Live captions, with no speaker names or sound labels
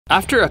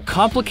After a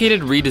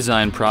complicated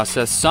redesign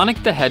process,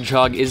 Sonic the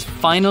Hedgehog is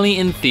finally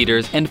in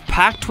theaters and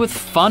packed with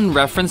fun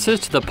references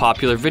to the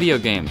popular video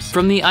games.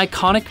 From the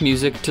iconic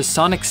music to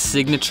Sonic's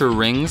signature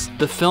rings,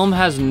 the film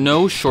has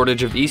no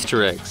shortage of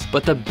Easter eggs.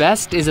 But the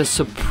best is a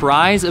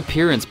surprise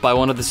appearance by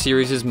one of the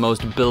series'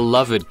 most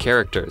beloved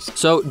characters.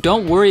 So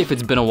don't worry if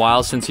it's been a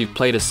while since you've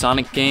played a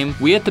Sonic game.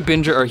 We at The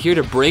Binger are here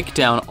to break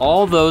down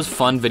all those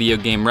fun video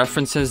game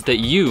references that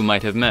you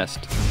might have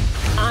missed.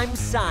 I'm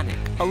Sonic,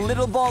 a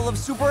little ball of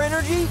super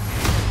energy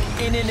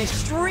in an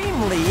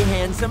extremely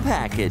handsome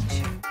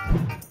package.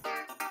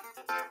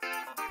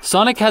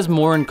 Sonic has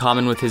more in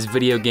common with his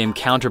video game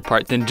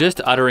counterpart than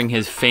just uttering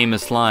his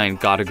famous line,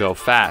 "Gotta go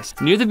fast."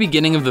 Near the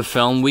beginning of the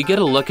film, we get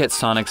a look at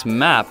Sonic's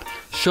map,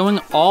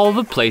 showing all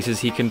the places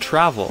he can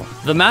travel.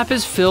 The map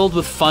is filled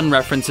with fun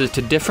references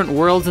to different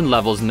worlds and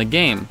levels in the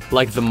game,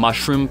 like the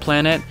Mushroom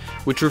Planet,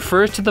 which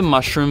refers to the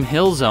Mushroom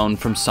Hill Zone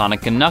from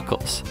Sonic and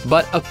Knuckles.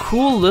 But a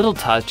cool little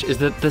touch is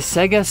that the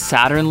Sega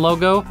Saturn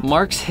logo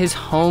marks his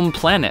home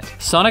planet.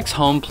 Sonic's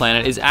home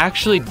planet is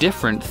actually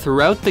different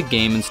throughout the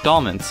game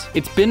installments.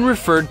 It's been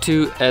referred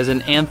to as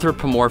an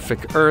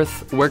anthropomorphic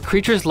Earth, where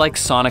creatures like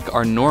Sonic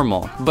are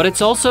normal, but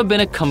it's also been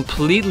a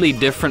completely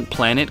different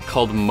planet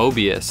called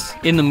Mobius.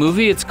 In the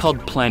movie, it's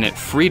called Planet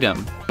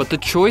Freedom, but the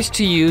choice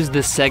to use the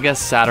Sega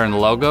Saturn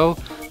logo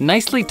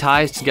nicely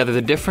ties together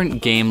the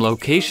different game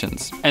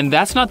locations. And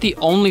that's not the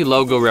only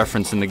logo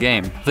reference in the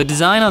game. The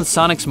design on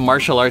Sonic's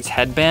martial arts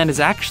headband is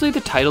actually the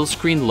title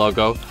screen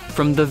logo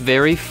from the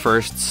very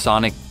first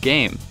Sonic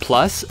game.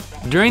 Plus,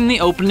 during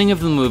the opening of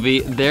the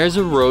movie, there's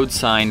a road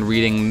sign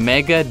reading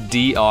Mega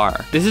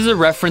DR. This is a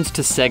reference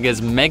to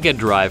Sega's Mega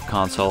Drive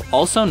console,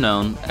 also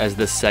known as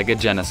the Sega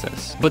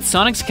Genesis. But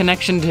Sonic's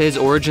connection to his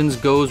origins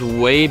goes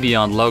way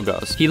beyond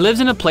logos. He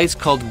lives in a place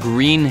called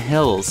Green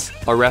Hills,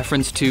 a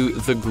reference to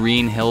the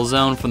Green Hill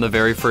Zone from the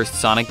very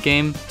first Sonic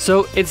game.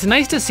 So it's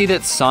nice to see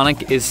that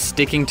Sonic is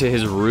sticking to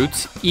his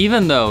roots,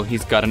 even though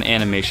he's got an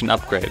animation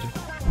upgrade.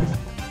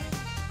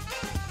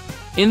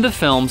 In the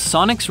film,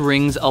 Sonic's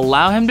rings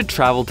allow him to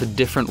travel to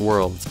different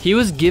worlds. He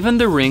was given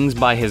the rings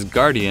by his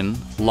guardian,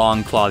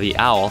 Longclaw the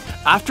Owl,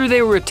 after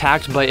they were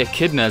attacked by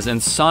echidnas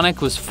and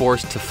Sonic was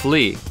forced to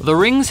flee. The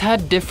rings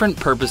had different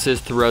purposes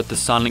throughout the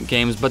Sonic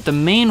games, but the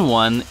main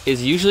one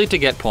is usually to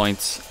get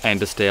points and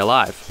to stay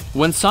alive.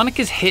 When Sonic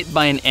is hit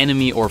by an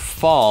enemy or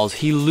falls,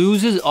 he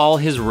loses all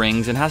his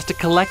rings and has to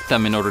collect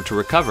them in order to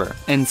recover.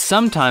 And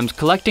sometimes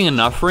collecting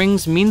enough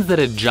rings means that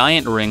a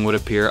giant ring would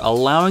appear,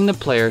 allowing the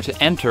player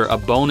to enter a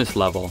bonus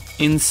level.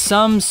 In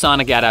some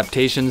Sonic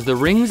adaptations, the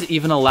rings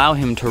even allow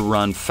him to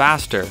run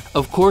faster.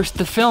 Of course,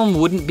 the film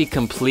wouldn't be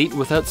complete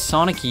without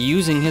Sonic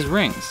using his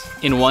rings.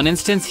 In one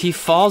instance, he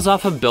falls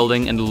off a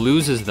building and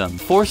loses them,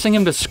 forcing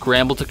him to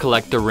scramble to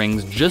collect the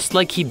rings just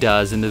like he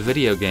does in the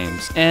video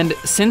games. And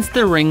since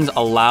the rings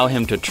allow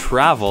him to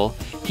travel,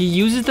 he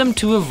uses them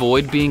to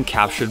avoid being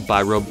captured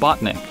by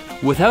Robotnik.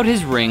 Without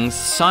his rings,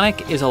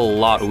 Sonic is a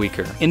lot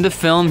weaker. In the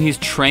film, he's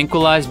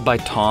tranquilized by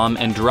Tom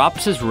and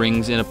drops his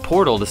rings in a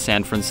portal to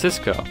San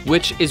Francisco,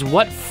 which is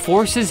what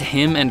forces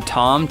him and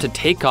Tom to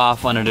take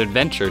off on an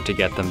adventure to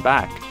get them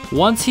back.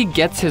 Once he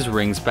gets his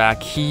rings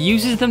back, he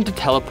uses them to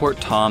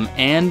teleport Tom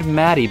and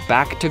Maddie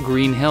back to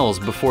Green Hills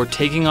before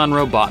taking on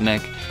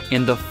Robotnik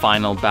in the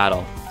final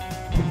battle.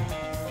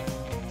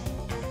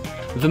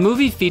 The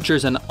movie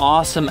features an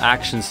awesome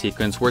action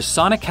sequence where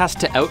Sonic has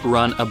to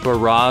outrun a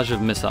barrage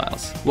of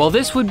missiles. While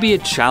this would be a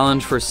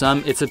challenge for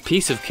some, it's a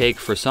piece of cake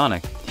for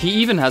Sonic. He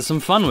even has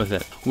some fun with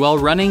it. While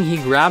running, he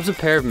grabs a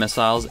pair of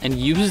missiles and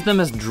uses them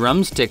as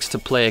drumsticks to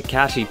play a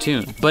catchy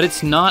tune. But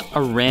it's not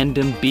a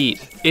random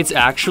beat. It's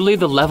actually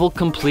the level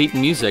complete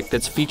music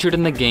that's featured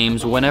in the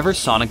games whenever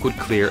Sonic would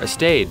clear a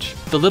stage.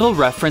 The little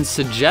reference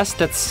suggests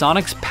that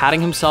Sonic's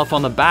patting himself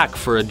on the back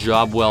for a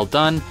job well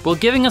done, while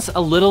giving us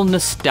a little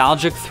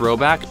nostalgic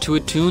throwback to a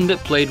tune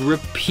that played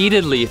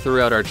repeatedly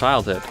throughout our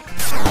childhood.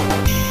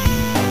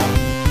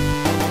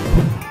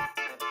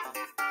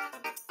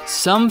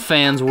 Some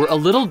fans were a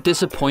little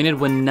disappointed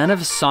when none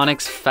of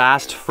Sonic's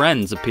fast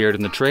friends appeared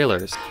in the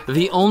trailers.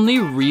 The only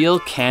real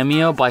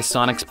cameo by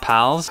Sonic's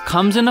pals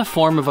comes in the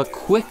form of a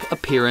quick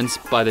appearance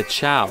by the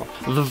Chow,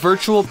 the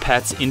virtual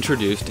pets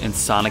introduced in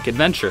Sonic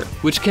Adventure,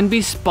 which can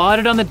be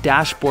spotted on the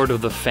dashboard of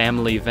the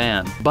family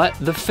van. But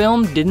the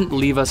film didn't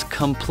leave us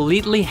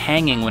completely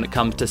hanging when it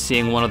comes to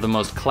seeing one of the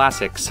most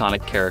classic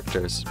Sonic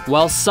characters.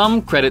 While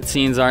some credit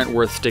scenes aren't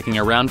worth sticking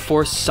around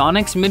for,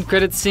 Sonic's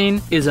mid-credits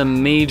scene is a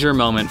major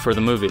moment for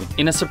the movie.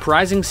 In a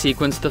surprising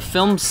sequence, the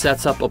film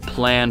sets up a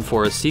plan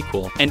for a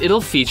sequel, and it'll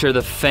feature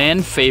the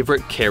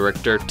fan-favorite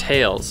character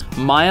Tails.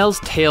 Miles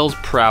Tails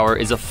Prower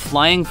is a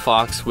flying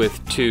fox with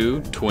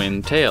two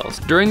twin tails.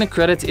 During the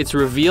credits, it's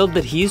revealed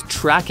that he's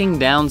tracking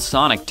down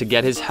Sonic to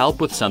get his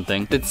help with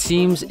something that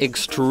seems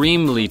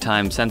extremely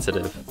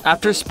time-sensitive.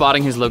 After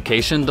spotting his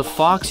location, the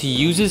fox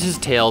uses his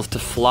tails to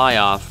fly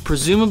off,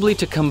 presumably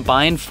to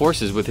combine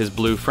forces with his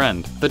blue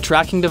friend. The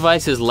tracking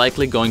device is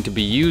likely going to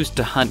be used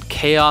to hunt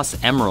Chaos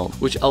Emerald,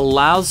 which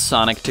allows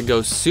Sonic to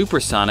go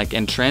supersonic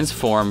and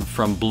transform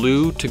from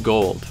blue to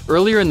gold.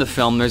 Earlier in the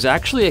film, there's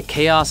actually a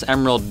Chaos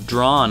Emerald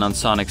drawn on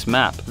Sonic's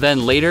map.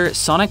 Then later,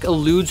 Sonic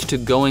alludes to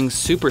going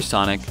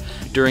supersonic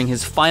during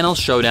his final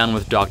showdown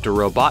with Dr.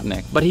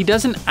 Robotnik, but he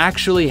doesn't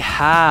actually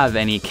have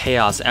any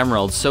Chaos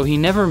Emeralds, so he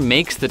never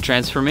makes the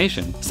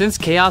transformation. Since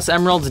Chaos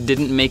Emeralds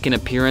didn't make an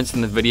appearance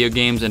in the video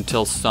games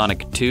until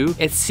Sonic 2,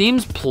 it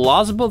seems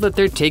plausible that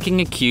they're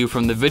taking a cue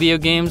from the video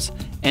games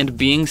and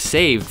being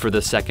saved for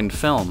the second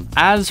film.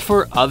 As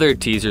for other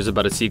teasers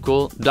about a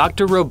sequel,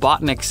 Dr.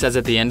 Robotnik says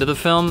at the end of the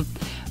film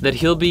that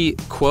he'll be,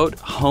 quote,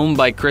 home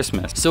by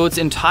Christmas. So it's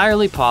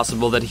entirely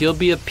possible that he'll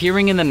be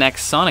appearing in the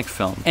next Sonic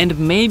film. And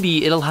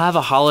maybe it'll have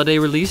a holiday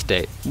release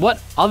date.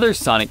 What other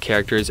Sonic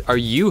characters are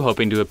you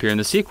hoping to appear in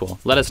the sequel?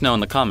 Let us know in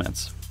the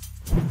comments.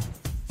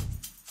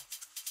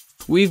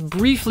 We've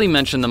briefly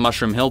mentioned the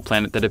Mushroom Hill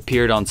planet that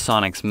appeared on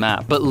Sonic's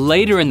map, but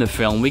later in the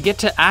film we get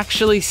to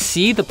actually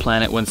see the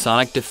planet when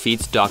Sonic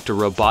defeats Dr.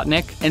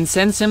 Robotnik and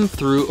sends him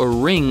through a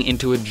ring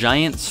into a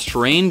giant,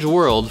 strange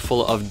world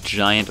full of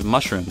giant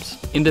mushrooms.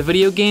 In the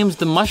video games,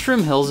 the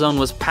Mushroom Hill Zone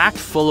was packed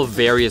full of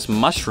various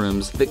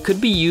mushrooms that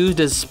could be used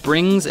as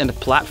springs and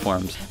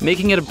platforms,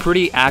 making it a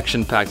pretty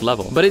action-packed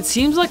level. But it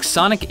seems like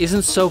Sonic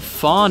isn't so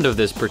fond of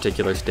this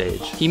particular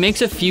stage. He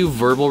makes a few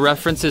verbal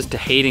references to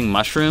hating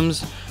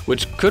mushrooms,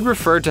 which could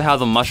refer to how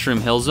the Mushroom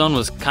Hill Zone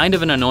was kind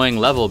of an annoying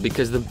level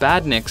because the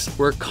Badniks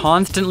were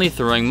constantly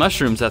throwing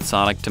mushrooms at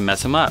Sonic to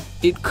mess him up.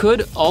 It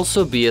could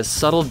also be a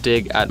subtle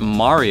dig at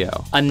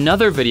Mario,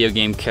 another video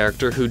game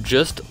character who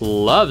just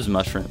loves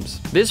mushrooms.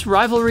 This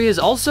rivalry is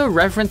also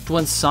referenced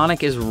when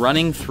Sonic is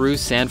running through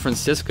San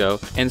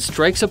Francisco and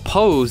strikes a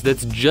pose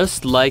that's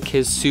just like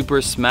his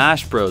Super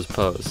Smash Bros.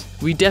 Pose.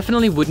 We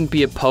definitely wouldn't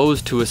be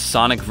opposed to a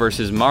Sonic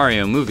vs.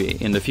 Mario movie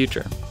in the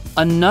future.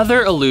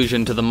 Another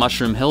allusion to the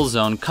Mushroom Hill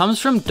Zone comes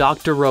from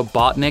Dr.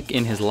 Robotnik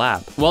in his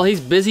lab. While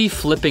he's busy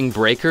flipping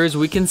breakers,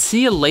 we can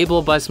see a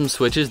label by some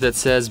switches that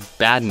says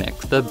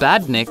Badniks. The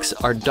Badniks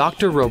are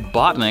Dr.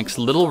 Robotnik's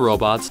little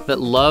robots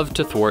that love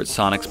to thwart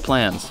Sonic's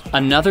plans.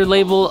 Another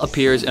label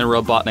appears in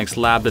Robotnik's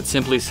lab that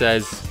simply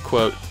says,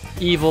 quote,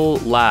 evil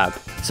lab.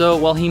 So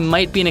while he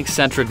might be an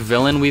eccentric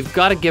villain, we've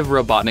got to give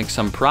Robotnik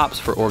some props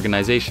for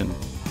organization.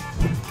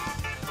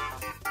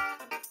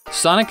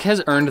 Sonic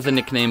has earned the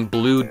nickname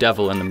Blue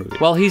Devil in the movie.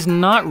 While he's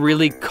not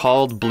really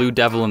called Blue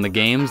Devil in the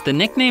games, the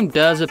nickname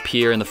does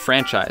appear in the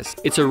franchise.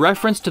 It's a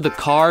reference to the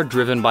car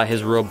driven by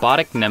his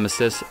robotic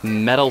nemesis,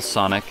 Metal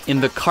Sonic, in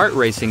the kart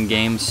racing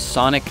game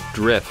Sonic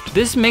Drift.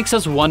 This makes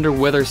us wonder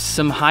whether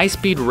some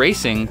high-speed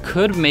racing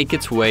could make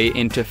its way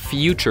into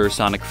future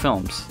Sonic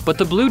films. But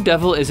the Blue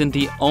Devil isn't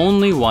the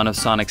only one of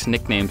Sonic's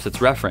nicknames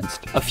that's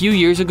referenced. A few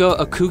years ago,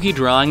 a kooky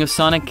drawing of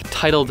Sonic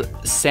titled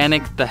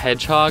Sonic the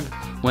Hedgehog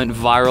went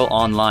viral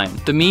online.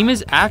 The meme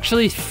is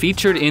actually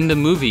featured in the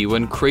movie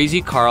when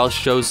Crazy Carl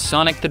shows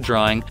Sonic the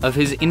drawing of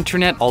his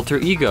internet alter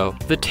ego.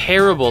 The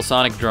terrible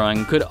Sonic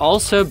drawing could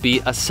also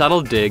be a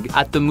subtle dig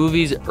at the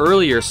movie's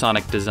earlier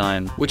Sonic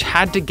design, which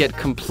had to get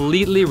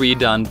completely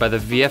redone by the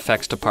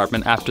VFX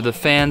department after the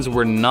fans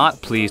were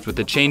not pleased with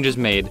the changes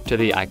made to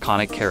the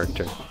iconic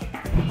character.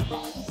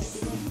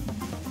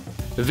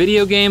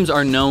 Video games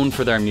are known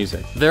for their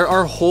music. There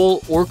are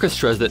whole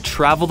orchestras that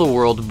travel the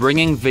world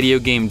bringing video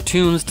game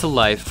tunes to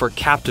life for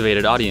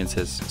captivated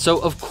audiences. So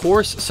of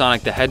course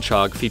Sonic the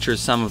Hedgehog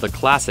features some of the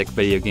classic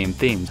video game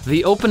themes.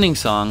 The opening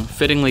song,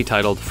 fittingly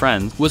titled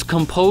Friends, was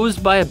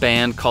composed by a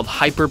band called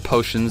Hyper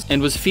Potions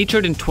and was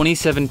featured in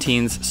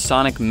 2017's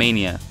Sonic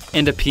Mania.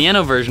 And a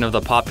piano version of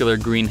the popular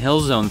Green Hill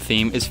Zone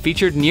theme is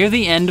featured near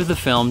the end of the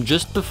film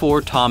just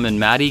before Tom and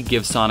Maddie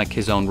give Sonic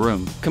his own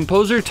room.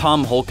 Composer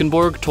Tom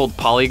Holkenborg told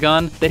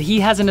Polygon that he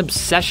has an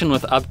obsession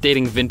with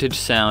updating vintage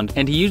sound,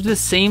 and he used the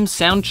same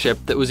sound chip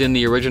that was in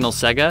the original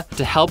Sega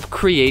to help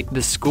create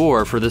the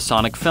score for the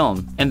Sonic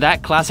film. And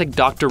that classic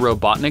Dr.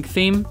 Robotnik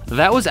theme,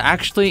 that was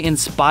actually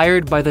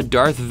inspired by the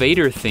Darth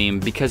Vader theme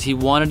because he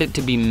wanted it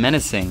to be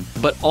menacing,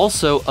 but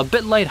also a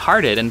bit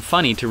lighthearted and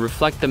funny to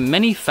reflect the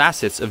many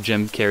facets of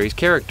Jim Carrey's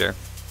character.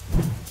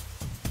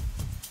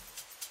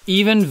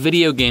 Even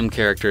video game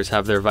characters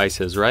have their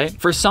vices, right?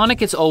 For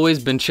Sonic, it's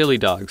always been chili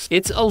dogs.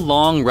 It's a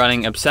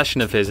long-running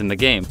obsession of his in the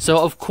game, so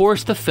of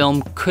course the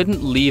film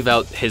couldn't leave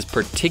out his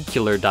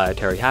particular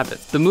dietary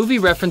habits. The movie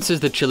references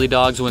the chili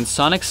dogs when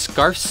Sonic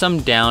scarfs some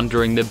down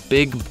during the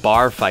big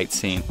bar fight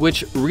scene,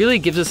 which really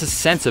gives us a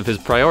sense of his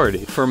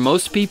priority. For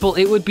most people,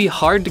 it would be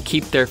hard to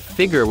keep their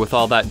figure with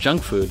all that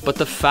junk food, but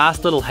the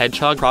fast little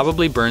hedgehog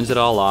probably burns it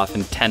all off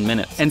in 10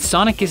 minutes. And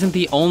Sonic isn't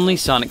the only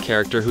Sonic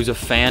character who's a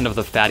fan of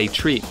the fatty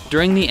treat.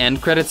 During the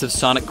end credits of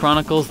Sonic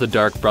Chronicles: The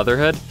Dark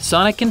Brotherhood,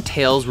 Sonic and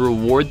Tails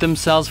reward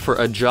themselves for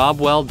a job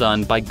well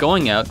done by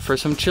going out for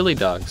some chili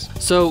dogs.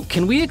 So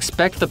can we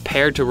expect the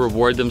pair to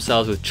reward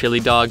themselves with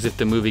chili dogs if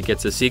the movie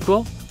gets a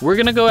sequel? We're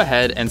gonna go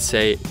ahead and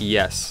say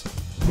yes.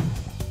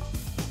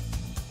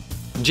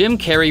 Jim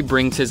Carrey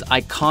brings his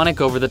iconic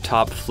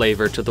over-the-top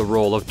flavor to the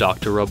role of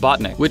Dr.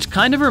 Robotnik, which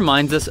kind of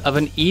reminds us of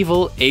an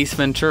evil Ace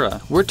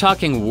Ventura. We're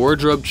talking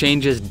wardrobe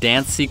changes,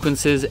 dance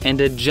sequences,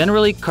 and a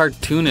generally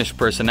cartoonish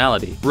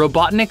personality.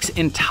 Robotnik's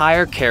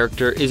entire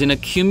character is an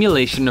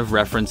accumulation of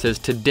references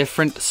to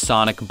different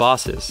Sonic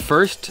bosses.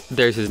 First,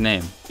 there's his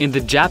name. In the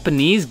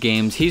Japanese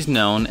games, he's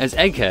known as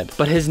Egghead,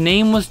 but his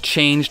name was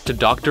changed to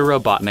Dr.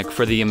 Robotnik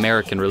for the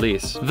American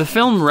release. The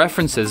film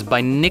references by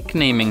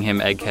nicknaming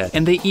him Egghead,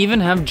 and they even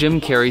have Jim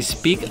Carrey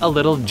speak a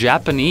little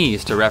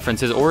Japanese to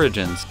reference his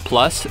origins.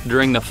 Plus,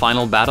 during the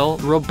final battle,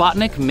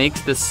 Robotnik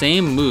makes the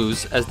same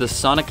moves as the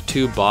Sonic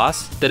 2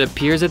 boss that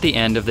appears at the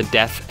end of the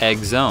Death Egg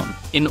Zone.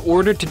 In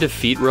order to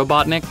defeat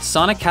Robotnik,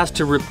 Sonic has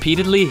to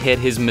repeatedly hit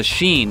his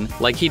machine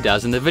like he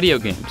does in the video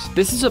games.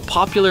 This is a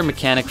popular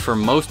mechanic for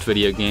most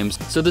video games,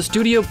 so the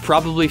studio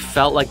probably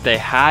felt like they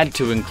had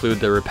to include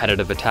the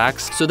repetitive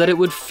attacks so that it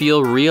would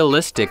feel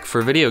realistic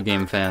for video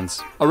game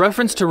fans. A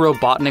reference to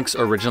Robotnik's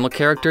original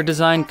character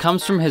design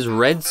comes from his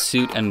red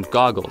suit and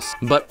goggles,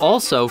 but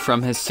also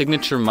from his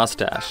signature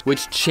mustache,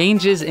 which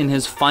changes in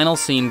his final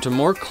scene to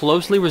more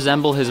closely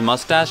resemble his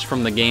mustache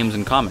from the games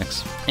and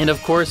comics. And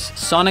of course,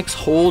 Sonic's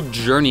whole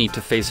journey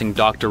to facing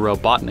Dr.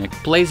 Robotnik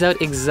plays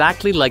out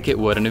exactly like it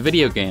would in a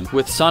video game,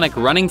 with Sonic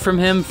running from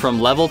him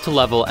from level to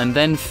level and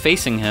then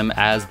facing him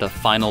as the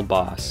final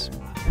boss.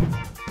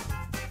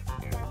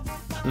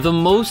 The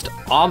most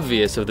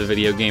obvious of the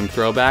video game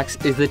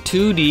throwbacks is the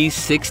 2D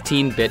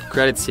 16-bit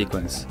credit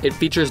sequence. It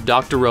features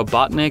Dr.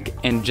 Robotnik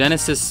and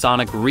Genesis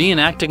Sonic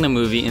reenacting the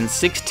movie in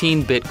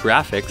 16-bit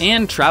graphics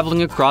and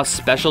traveling across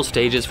special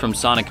stages from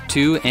Sonic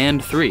 2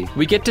 and 3.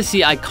 We get to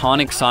see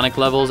iconic Sonic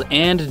levels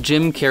and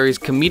Jim Carrey's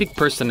comedic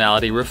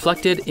personality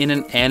reflected in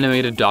an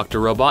animated Dr.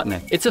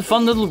 Robotnik. It's a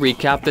fun little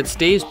recap that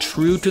stays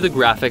true to the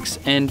graphics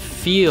and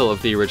feel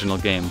of the original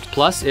game.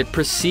 Plus, it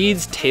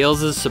precedes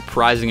Tails'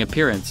 surprising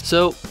appearance.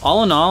 So,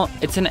 all in all,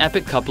 it's an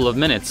epic couple of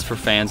minutes for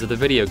fans of the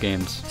video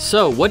games.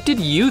 So, what did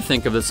you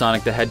think of the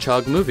Sonic the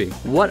Hedgehog movie?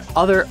 What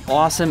other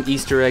awesome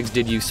Easter eggs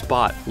did you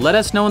spot? Let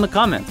us know in the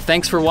comments.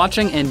 Thanks for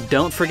watching, and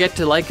don't forget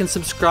to like and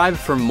subscribe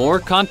for more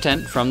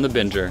content from The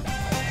Binger.